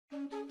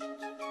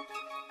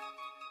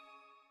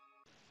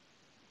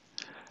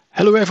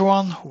Hello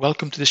everyone,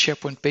 welcome to the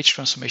SharePoint Page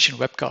Transformation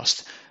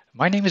webcast.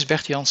 My name is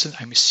Bert Janssen.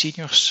 I'm a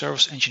Senior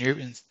Service Engineer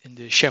in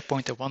the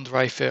SharePoint and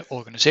OneDrive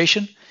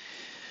organization.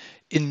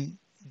 In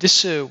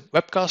this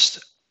webcast,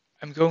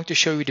 I'm going to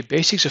show you the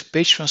basics of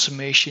page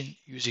transformation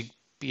using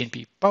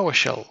PnP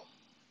PowerShell.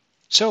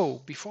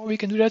 So before we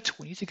can do that,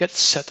 we need to get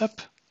set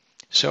up.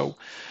 So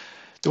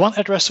the one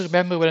address to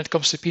remember when it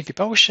comes to PnP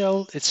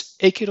PowerShell, it's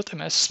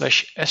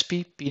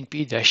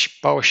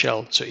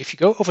ak.ms/sp-pnp-PowerShell. So if you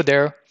go over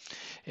there,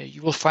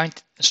 you will find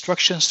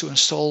instructions to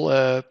install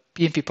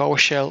PnP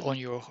PowerShell on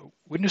your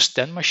Windows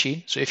 10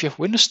 machine. So if you have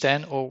Windows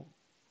 10 or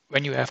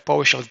when you have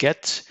PowerShell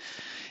Get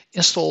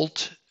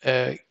installed,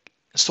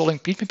 installing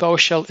PnP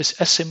PowerShell is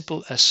as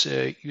simple as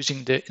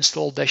using the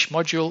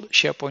install-module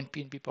SharePoint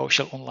PnP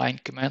PowerShell online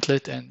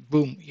commandlet, and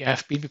boom, you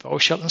have PnP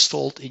PowerShell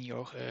installed in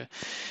your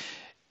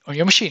on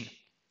your machine.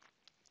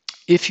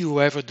 If you,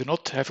 however, do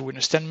not have a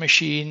Windows 10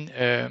 machine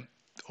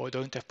or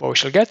don't have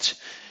PowerShell Get,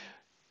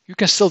 you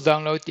can still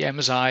download the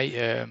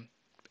MSI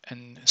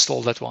and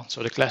install that one.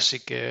 So the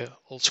classic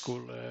old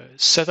school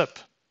setup.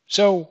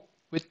 So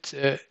with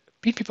PnP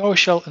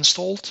PowerShell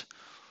installed,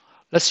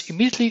 let's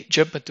immediately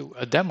jump into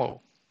a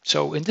demo.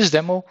 So in this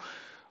demo,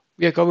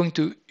 we are going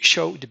to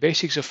show the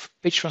basics of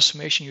page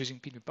transformation using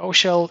PnP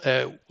PowerShell.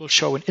 We'll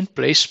show an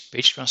in-place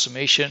page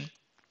transformation.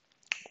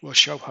 We'll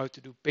show how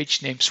to do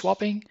page name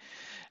swapping.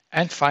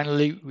 And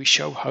finally, we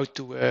show how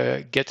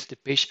to get the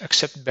page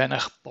accept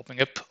banner popping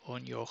up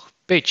on your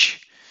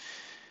page.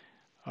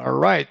 All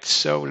right,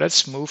 so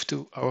let's move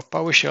to our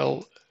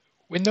PowerShell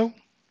window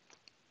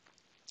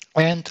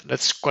and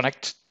let's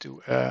connect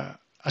to a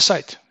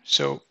site.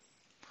 So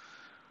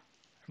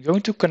I'm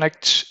going to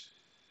connect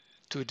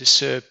to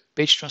this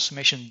page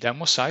transformation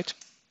demo site.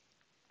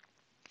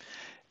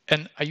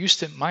 And I use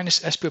the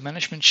 -SPO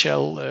management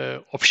shell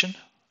option,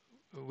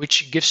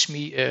 which gives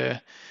me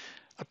a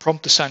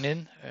prompt to sign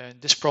in.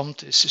 This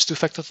prompt is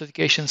two-factor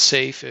authentication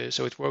safe,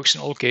 so it works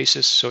in all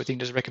cases. So I think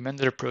there's a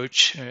recommended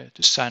approach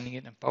to signing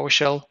in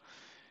PowerShell.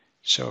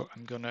 So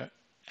I'm going to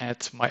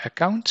add my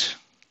account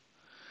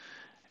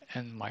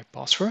and my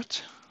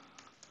password.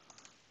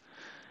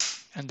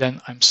 And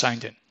then I'm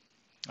signed in.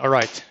 All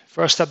right,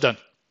 first step done.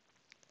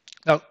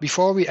 Now,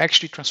 before we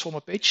actually transform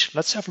a page,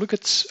 let's have a look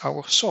at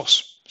our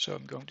source. So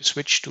I'm going to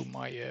switch to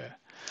my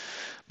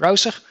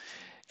browser.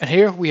 And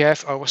here we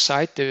have our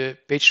site, the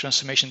page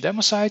transformation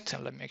demo site.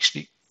 And let me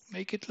actually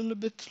make it a little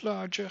bit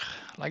larger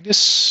like this.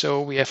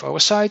 So we have our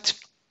site.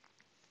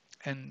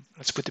 And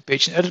let's put the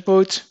page in edit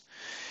mode.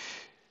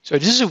 So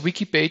this is a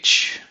wiki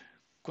page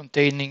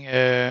containing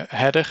a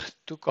header,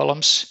 2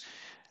 columns.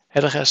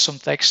 Header has some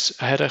text,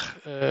 a header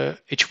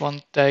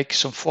h1 tag,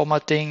 some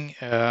formatting.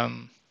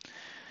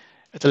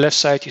 At the left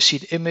side, you see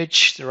the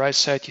image. The right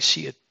side, you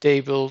see a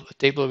table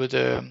with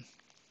a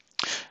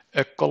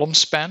column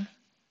span.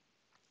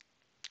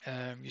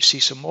 You see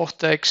some more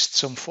text,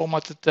 some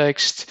formatted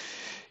text.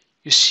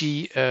 You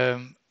see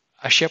a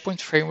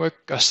SharePoint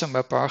framework custom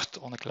web part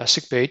on a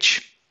classic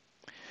page.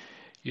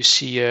 You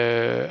see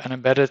an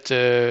embedded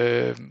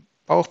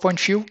PowerPoint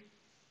view.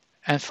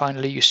 And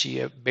finally, you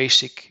see a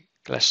basic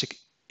classic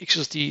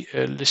XSD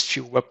list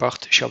view web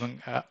part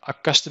showing a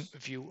custom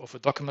view of a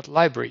document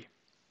library.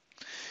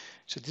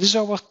 So this is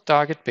our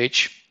target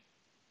page,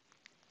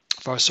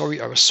 our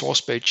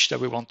source page that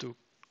we want to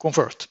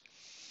convert.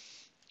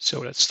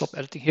 So let's stop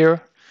editing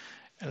here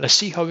and let's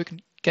see how we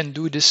can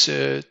do this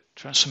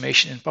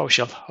transformation in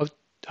PowerShell.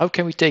 How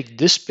can we take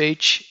this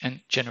page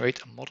and generate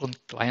a modern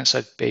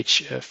client-side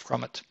page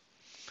from it?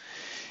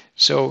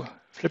 So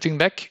flipping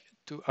back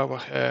to our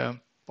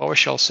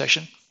PowerShell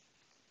session,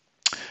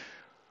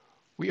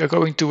 we are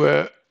going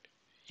to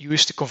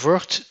use the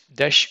convert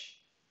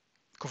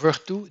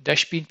to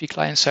 -PnP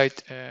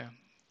client-side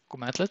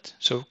commandlet.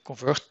 So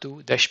convert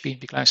to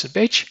 -PnP client-side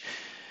page.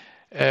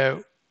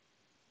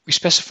 We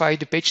specify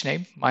the page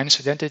name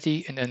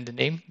 -identity and then the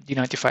name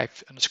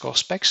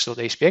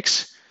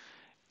d95_specs.aspx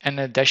and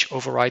a dash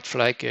override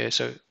flag.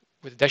 So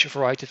with the dash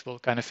override, it will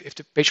kind of, if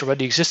the page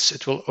already exists,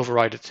 it will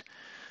override it.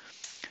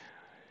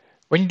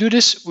 When you do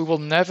this, we will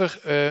never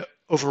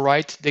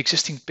override the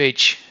existing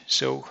page.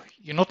 So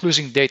you're not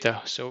losing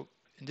data. So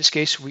in this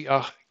case, we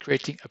are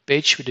creating a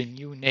page with a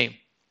new name.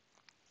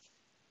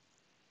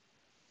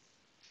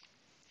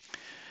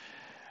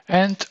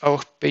 And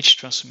our page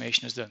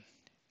transformation is done.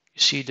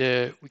 You see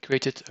we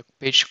created a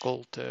page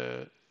called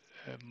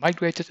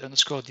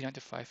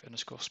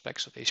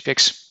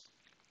migrated_d95_specs.aspx.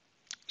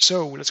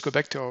 So let's go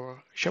back to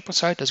our SharePoint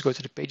site. Let's go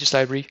to the pages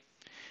library.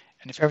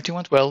 And if everything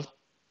went well,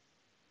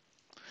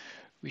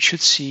 we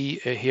should see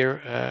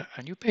here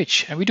a new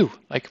page. And we do,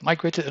 like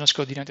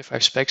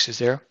migrated_d95specs is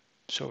there.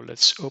 So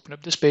let's open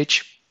up this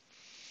page,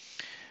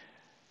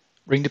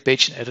 bring the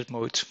page in edit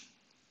mode.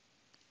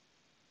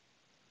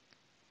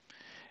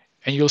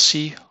 And you'll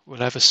see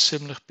we'll have a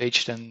similar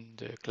page than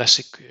the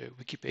classic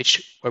wiki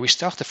page where we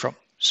started from.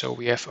 So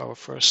we have our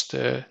first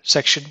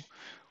section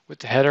with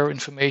the header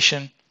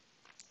information,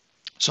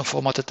 some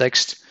formatted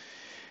text.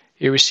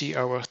 Here we see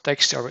our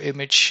text, our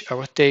image,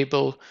 our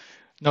table.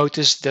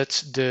 Notice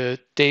that the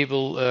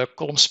table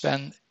column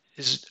span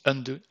is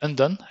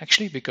undone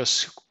actually,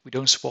 because we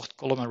don't support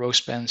column and row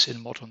spans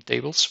in modern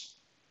tables.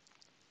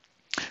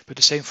 But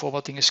the same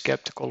formatting is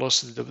kept, the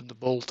colors, the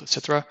bold,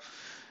 etc.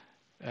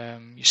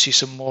 You see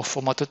some more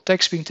formatted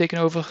text being taken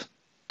over.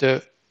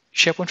 The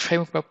SharePoint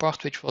framework web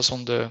part, which was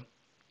on the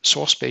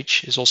source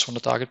page, is also on the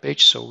target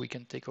page, so we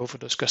can take over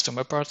those custom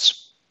web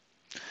parts.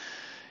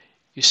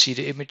 You see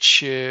the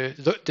image,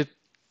 the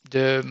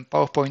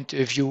PowerPoint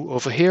view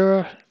over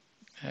here.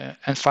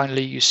 And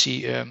finally, you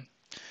see the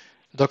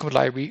document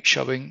library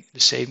showing the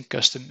same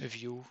custom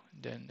view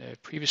than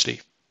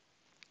previously.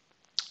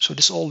 So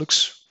this all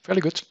looks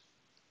fairly good.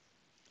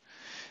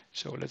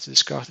 So let's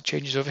discard the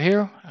changes over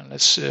here and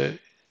let's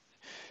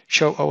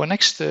show our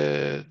next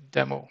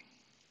demo.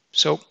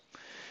 So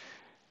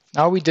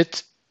now we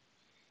did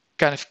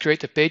kind of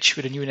create a page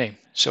with a new name.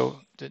 So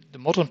the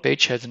modern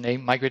page had the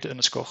name migrated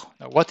underscore.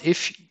 Now what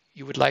if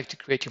you would like to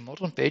create your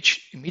modern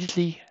page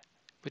immediately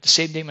with the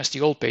same name as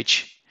the old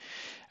page?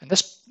 And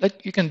that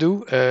you can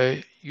do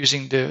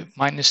using the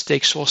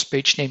 -take source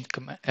page name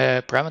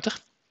parameter.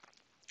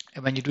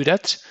 And when you do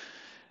that,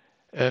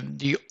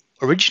 the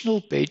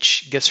original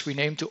page gets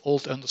renamed to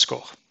old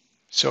underscore.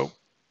 So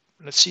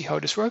let's see how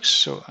this works.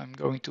 So I'm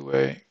going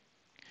to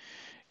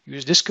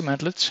use this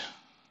commandlet,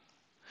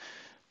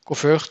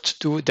 convert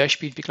to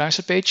 -PnP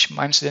client page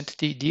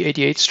 -identity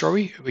D88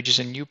 story, which is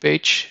a new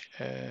page,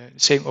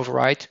 same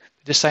override.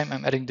 This time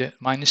I'm adding the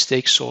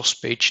 -take source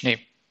page name.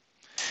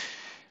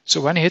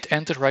 So when I hit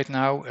enter right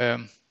now,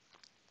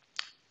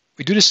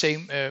 we do the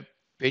same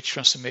page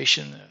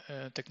transformation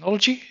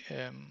technology,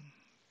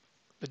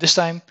 but this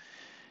time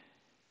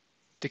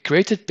the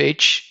created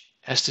page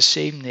has the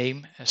same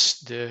name as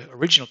the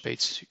original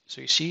page.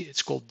 So you see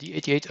it's called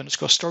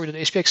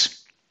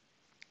D88_story.aspx.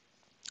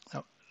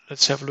 Now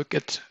let's have a look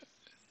at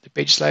the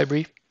pages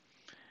library,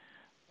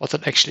 what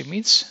that actually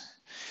means.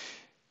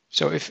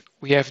 So if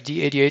we have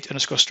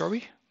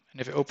D88_story,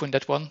 and if I open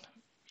that one,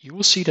 you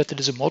will see that it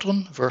is a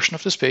modern version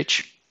of this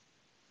page.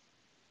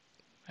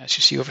 As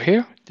you see over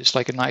here, this is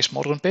like a nice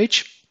modern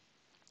page.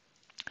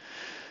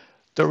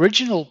 The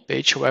original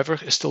page, however,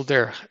 is still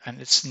there,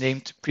 and it's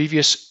named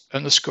previous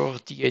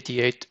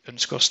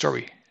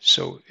 _D88_story.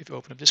 So if you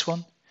open up this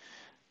one,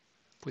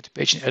 put the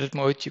page in edit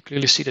mode, you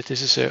clearly see that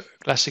this is a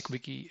classic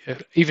wiki,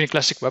 even a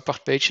classic web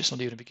part page. It's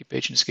not even a wiki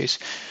page in this case.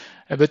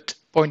 But the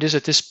point is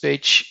that this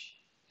page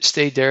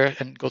stayed there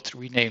and got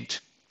renamed.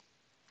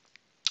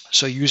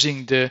 So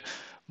using the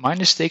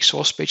 -take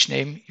source page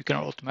name, you can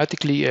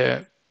automatically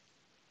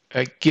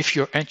give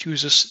your end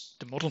users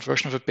the modern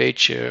version of a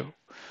page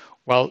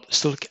while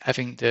still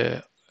having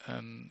the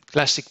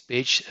classic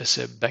page as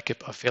a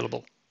backup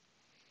available.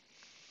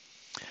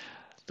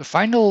 The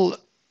final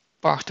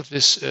part of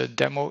this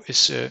demo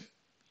is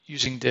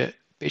using the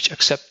page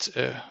accept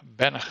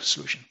banner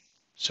solution.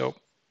 So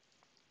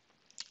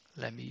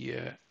let me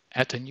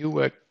add a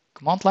new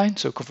command line.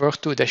 So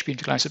convert to a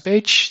 -PnP client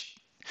page.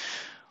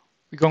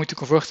 We're going to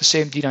convert the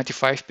same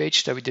D95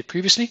 page that we did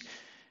previously,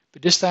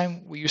 but this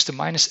time we use the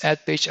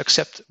 -add page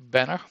accept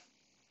banner.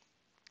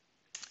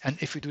 And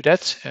if we do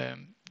that,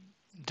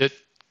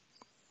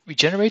 we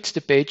generate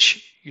the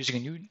page using a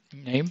new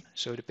name.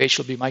 So the page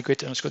will be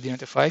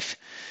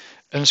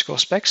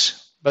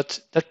migrate_D95_specs,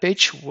 but that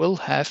page will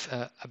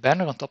have a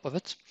banner on top of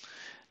it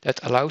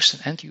that allows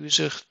an end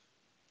user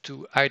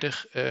to either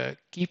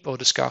keep or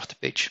discard the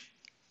page.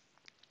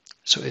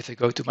 So if I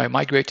go to my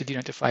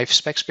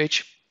migrate_D95_specs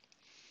page,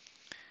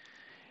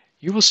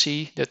 you will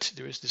see that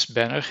there is this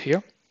banner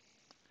here,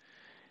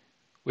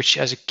 which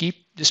has a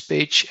keep this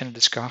page and a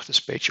discard this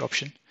page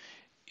option.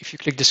 If you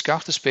click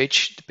discard this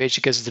page, the page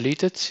gets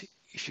deleted.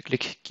 If you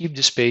click keep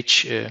this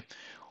page,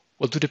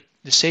 we'll do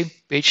the same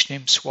page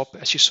name swap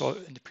as you saw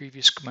in the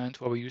previous command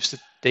where we used the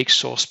take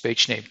source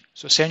page name.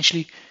 So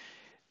essentially,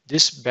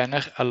 this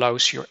banner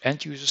allows your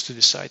end users to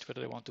decide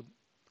whether they want to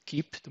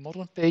keep the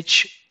modern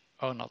page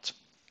or not.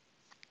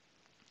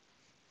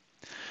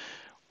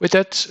 With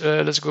that,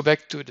 let's go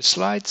back to the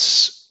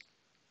slides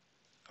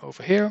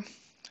over here.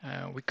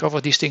 We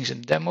covered these things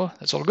in the demo.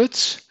 That's all good.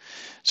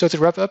 So to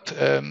wrap up,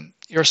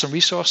 here are some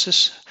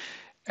resources.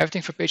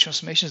 Everything for page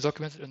transformation is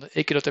documented under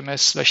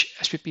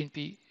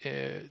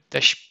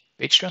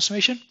ak.ms/sppnp-page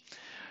transformation.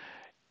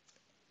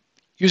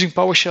 Using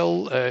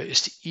PowerShell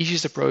is the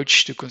easiest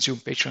approach to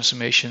consume page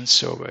transformation.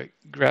 So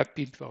grab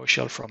PnP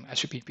PowerShell from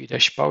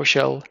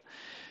sppnp-PowerShell.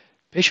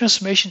 Page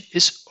transformation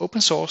is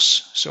open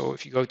source, so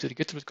if you go to the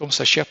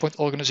github.com/SharePoint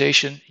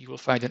organization, you will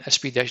find an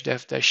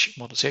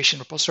sp-dev-modernization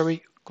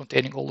repository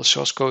containing all the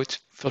source code.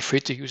 Feel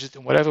free to use it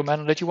in whatever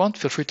manner that you want.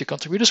 Feel free to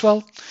contribute as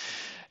well.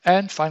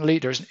 And finally,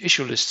 there's an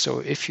issue list. So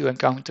if you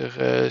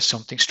encounter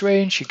something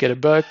strange, you get a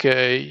bug,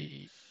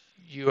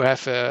 you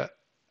have a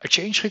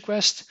change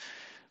request,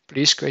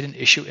 please create an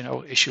issue in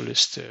our issue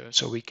list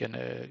so we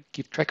can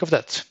keep track of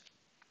that.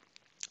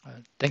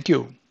 Thank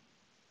you.